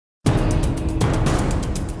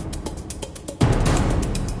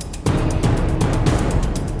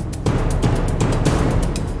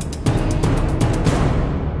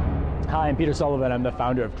Peter Sullivan. I'm the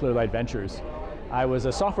founder of Clearlight Ventures. I was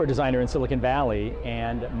a software designer in Silicon Valley,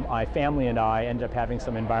 and my family and I ended up having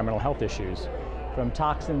some environmental health issues from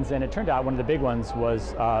toxins, and it turned out one of the big ones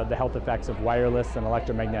was the health effects of wireless and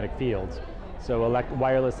electromagnetic fields. So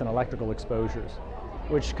wireless and electrical exposures,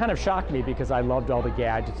 which kind of shocked me because I loved all the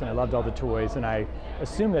gadgets and I loved all the toys, and I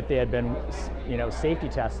assumed that they had been, safety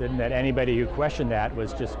tested, and that anybody who questioned that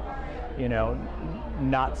was just,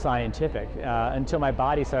 not scientific, until my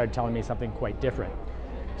body started telling me something quite different.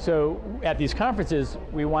 So at these conferences,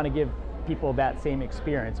 we want to give people that same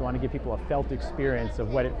experience. We want to give people a felt experience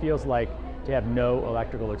of what it feels like to have no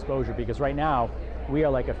electrical exposure, because right now we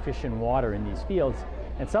are like a fish in water in these fields,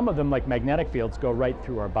 and some of them, like magnetic fields, go right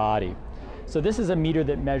through our body. So this is a meter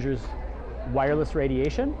that measures wireless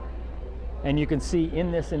radiation, and you can see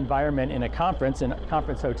in this environment in a conference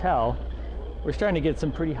hotel, we're starting to get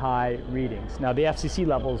some pretty high readings. Now the FCC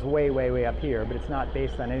level is way, way, way up here, but it's not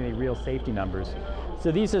based on any real safety numbers.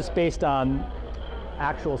 So these are based on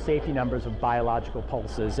actual safety numbers of biological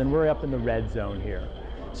pulses, and we're up in the red zone here.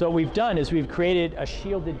 So what we've done is we've created a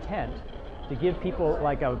shielded tent to give people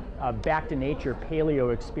like a back to nature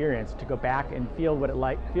paleo experience, to go back and feel what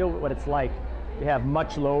it's like to have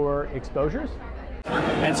much lower exposures.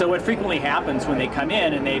 And so what frequently happens when they come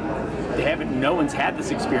in and no one's had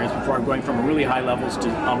this experience before, going from really high levels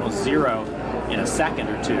to almost zero in a second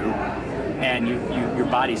or two, and your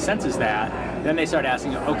body senses that, then they start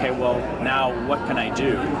asking, okay, well, now what can I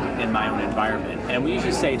do in my own environment? And we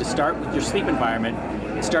usually say to start with your sleep environment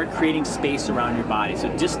and start creating space around your body.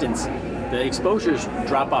 So distance, the exposures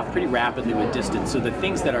drop off pretty rapidly with distance. So the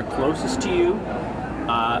things that are closest to you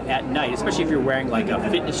at night, especially if you're wearing like a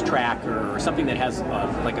fitness tracker or something that has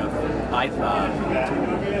like a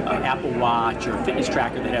Apple Watch or a fitness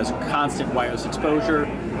tracker that has constant wireless exposure,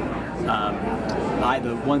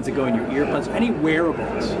 the ones that go in your earbuds, any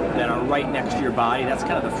wearables that are right next to your body, that's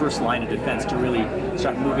kind of the first line of defense, to really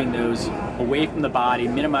start moving those away from the body,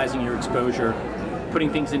 minimizing your exposure,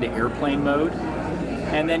 putting things into airplane mode,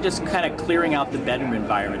 and then just kind of clearing out the bedroom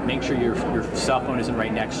environment. Make sure your cell phone isn't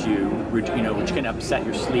right next to you, which can upset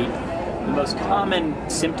your sleep. The most common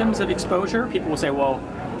symptoms of exposure, people will say, well,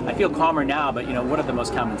 I feel calmer now, but what are the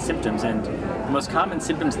most common symptoms? And the most common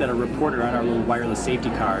symptoms that are reported are on our little wireless safety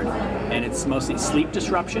card, and it's mostly sleep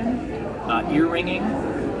disruption, ear ringing,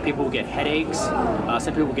 people will get headaches,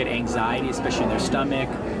 some people will get anxiety, especially in their stomach,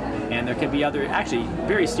 and there can be other, actually,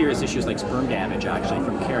 very serious issues like sperm damage, actually,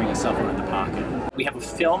 from carrying a cell phone in the pocket. We have a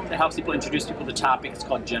film that helps people introduce people to the topic. It's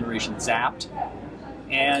called Generation Zapped,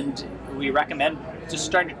 and we recommend just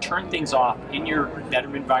starting to turn things off in your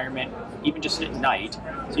bedroom environment, even just at night,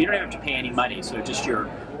 so you don't have to pay any money. So just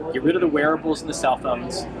get rid of the wearables and the cell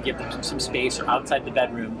phones, give them some space, or outside the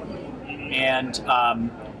bedroom, and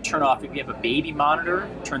turn off, if you have a baby monitor,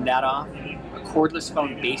 turn that off. A cordless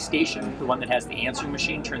phone base station, the one that has the answering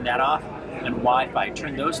machine, turn that off, and Wi-Fi,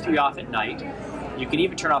 turn those three off at night. You can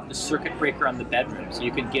even turn off the circuit breaker on the bedroom, so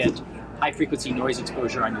you can get high frequency noise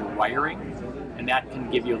exposure on your wiring, and that can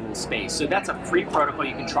give you a little space. So that's a free protocol.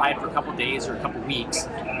 You can try it for a couple days or a couple weeks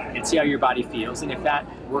and see how your body feels, and if that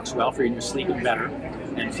works well for you and you're sleeping better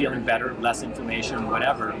and feeling better, less inflammation,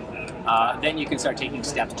 whatever, then you can start taking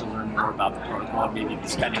steps to learn more about the protocol, and maybe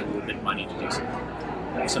spending a little bit of money to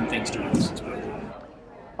do some things to reduce exposure.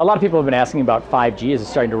 A lot of people have been asking about 5G as it's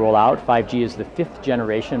starting to roll out. 5G is the 5th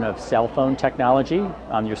generation of cell phone technology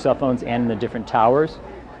on your cell phones and in the different towers.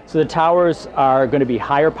 So the towers are going to be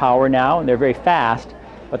higher power now, and they're very fast,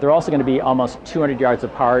 but they're also going to be almost 200 yards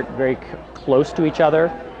apart, very close to each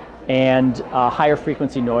other, and higher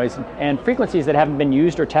frequency noise, and frequencies that haven't been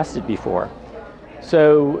used or tested before.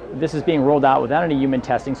 So this is being rolled out without any human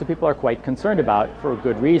testing, so people are quite concerned about it for a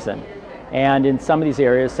good reason. And in some of these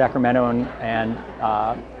areas, Sacramento and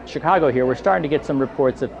Chicago here, we're starting to get some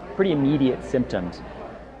reports of pretty immediate symptoms.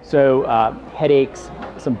 So headaches,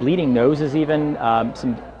 some bleeding noses even,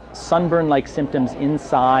 some sunburn-like symptoms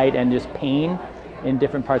inside, and just pain in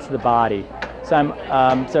different parts of the body. So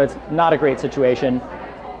it's not a great situation.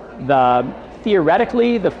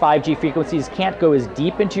 Theoretically, the 5G frequencies can't go as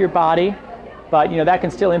deep into your body, but that can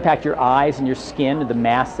still impact your eyes and your skin, the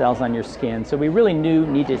mast cells on your skin. So we really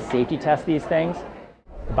need to safety test these things.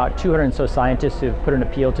 About 200 and so scientists have put an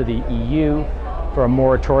appeal to the EU for a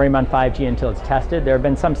moratorium on 5G until it's tested. There have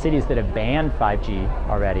been some cities that have banned 5G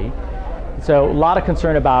already. So a lot of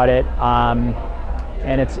concern about it,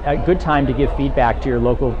 and it's a good time to give feedback to your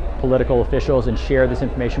local political officials and share this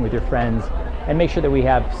information with your friends, and make sure that we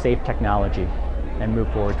have safe technology and move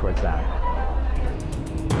forward towards that.